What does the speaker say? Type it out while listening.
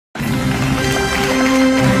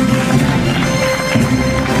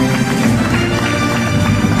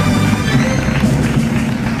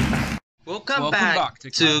back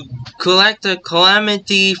to Collector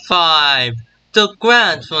Calamity 5, the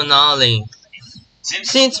grand finale.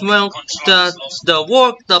 Since when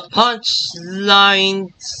the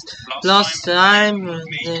punchlines last time,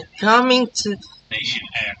 they're coming to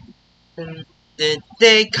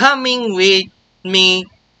they coming with me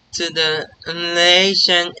to the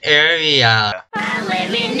elimination area.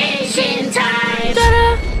 Elimination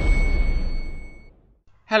time!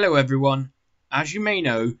 Hello everyone, as you may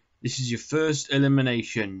know, this is your first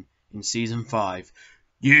elimination in Season 5.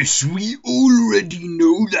 Yes, we already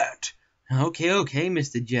know that. Okay,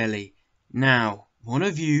 Mr. Jelly. Now, one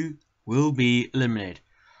of you will be eliminated.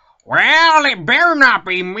 Well, it better not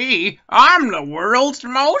be me. I'm the world's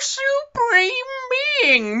most supreme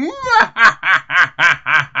being.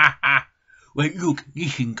 Well, look,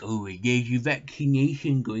 listen, Owen, there's a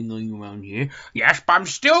vaccination going on around here. Yes, but I'm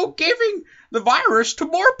still giving the virus to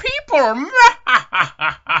more people.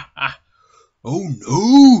 Oh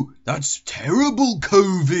no, that's terrible,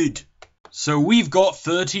 COVID. So we've got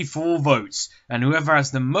 34 votes, and whoever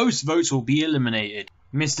has the most votes will be eliminated.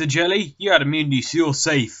 Mr. Jelly, you had immunity, so you're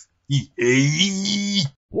safe. Yay!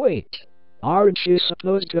 Wait, aren't you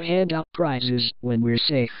supposed to hand out prizes when we're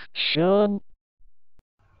safe, Sean?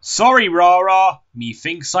 Sorry, Rara, me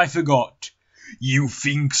thinks I forgot. You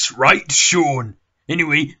thinks right, Sean.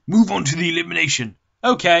 Anyway, move on to the elimination.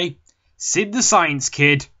 Okay, Sid the Science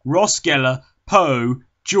Kid, Ross Geller, Poe,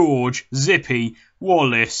 George, Zippy,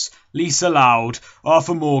 Wallace, Lisa Loud,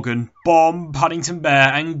 Arthur Morgan, Bomb, Paddington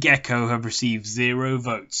Bear, and Gecko have received 0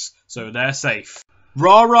 votes, so they're safe.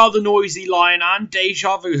 Rara the Noisy Lion and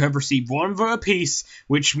Deja Vu have received 1 vote apiece,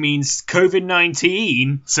 which means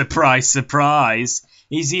COVID-19, surprise, surprise,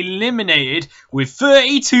 is eliminated with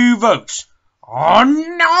 32 votes. Oh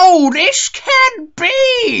no, this can't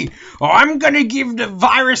be. I'm gonna give the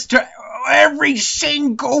virus to every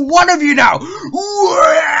single one of you now.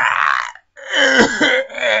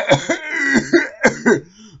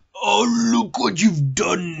 Oh, look what you've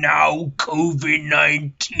done now,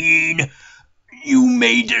 COVID-19. You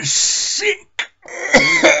made us sick.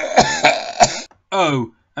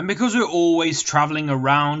 Oh, and because we're always travelling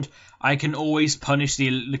around, I can always punish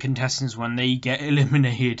the contestants when they get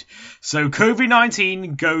eliminated. So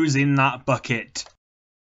COVID-19 goes in that bucket.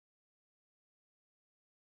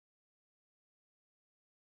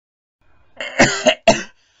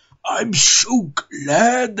 I'm so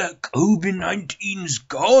glad that COVID-19's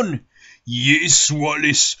gone. Yes,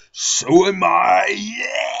 Wallace, so am I.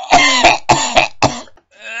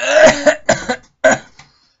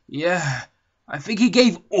 Yeah, I think he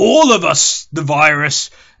gave all of us the virus.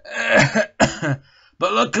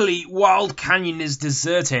 But luckily, Wild Canyon is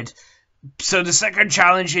deserted. So the second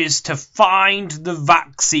challenge is to find the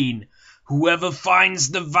vaccine. Whoever finds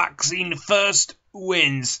the vaccine first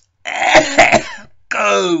wins.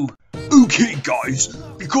 Go! Okay guys,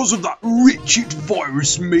 because of that wretched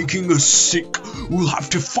virus making us sick, we'll have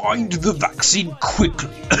to find the vaccine quickly.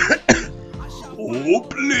 Oh,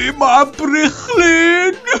 play my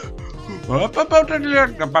Bricklin!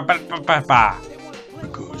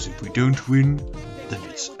 Because if we don't win, then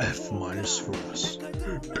it's F- for us.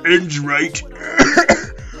 Ben's right.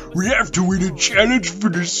 We have to win a challenge for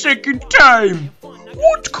the second time.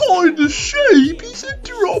 What kind of shape is a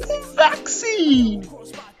drop of vaccine?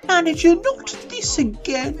 Manager, not this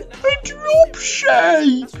again. A drop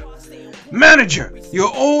shape. Manager, you're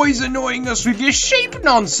always annoying us with your shape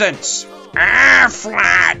nonsense.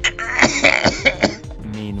 Flat.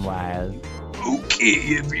 Meanwhile.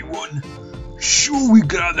 Okay, everyone. Sure, we're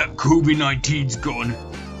glad that COVID-19's gone,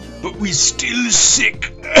 but we're still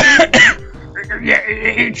sick. Yeah,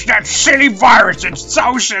 it's that silly virus. It's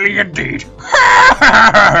so silly indeed.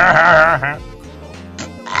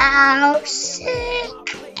 I'm sick.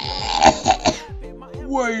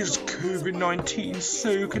 Why is COVID-19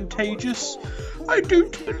 so contagious? I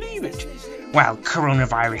don't believe it. Well,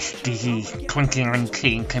 coronavirus disease, twinkling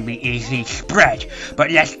unclean, can be easily spread,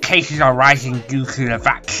 but less cases are rising due to the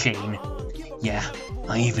vaccine. Yeah,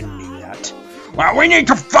 I even knew that. Well, we need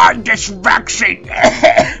to find this vaccine.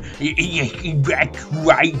 Yes, that's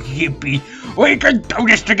right, Zippy. We can do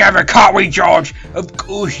this together, can't we, George? Of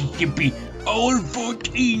course, Zippy. All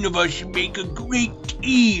 14 of us make a great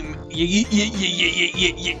team.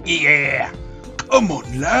 Yeah. Come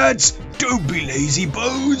on, lads. Don't be lazy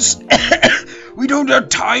bones. We don't have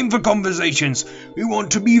time for conversations. We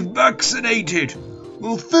want to be vaccinated.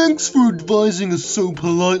 Well, thanks for advising us so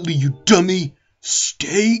politely, you dummy.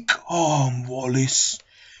 Stay calm, Wallace.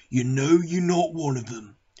 You know you're not one of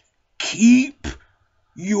them. Keep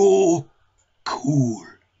your cool.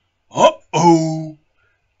 Uh-oh.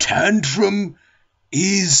 Tantrum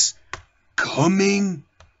is coming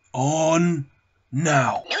on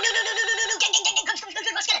now. No.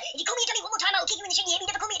 If you call me a dummy one more time, I'll kick you in the shin. You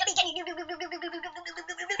never call me a dummy, can you?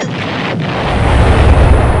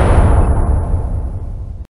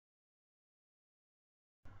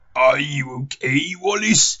 Are you okay,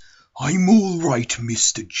 Wallace? I'm alright,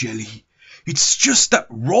 Mr. Jelly. It's just that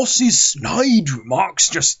Ross's snide remarks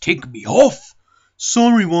just tick me off.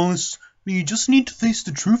 Sorry, Wallace. You just need to face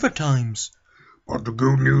the truth at times. But the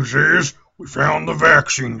good news is, we found the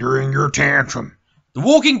vaccine during your tantrum. The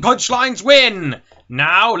walking punchlines win!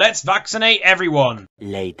 Now let's vaccinate everyone.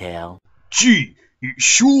 Later. Gee, it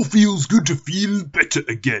sure feels good to feel better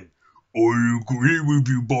again. I agree with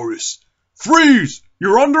you, Boris. Freeze!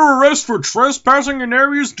 You're under arrest for trespassing in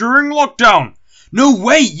areas during lockdown. No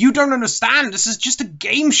way, you don't understand. This is just a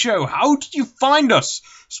game show. How did you find us?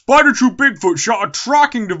 Spider True Bigfoot shot a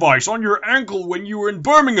tracking device on your ankle when you were in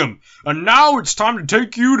Birmingham, and now it's time to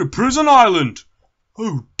take you to Prison Island.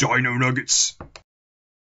 Oh, Dino Nuggets.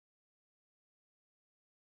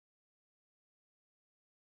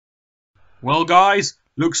 Well, guys,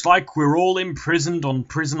 looks like we're all imprisoned on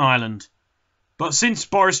Prison Island. But since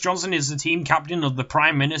Boris Johnson is the team captain of the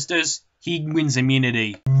Prime Ministers, he wins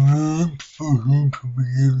immunity.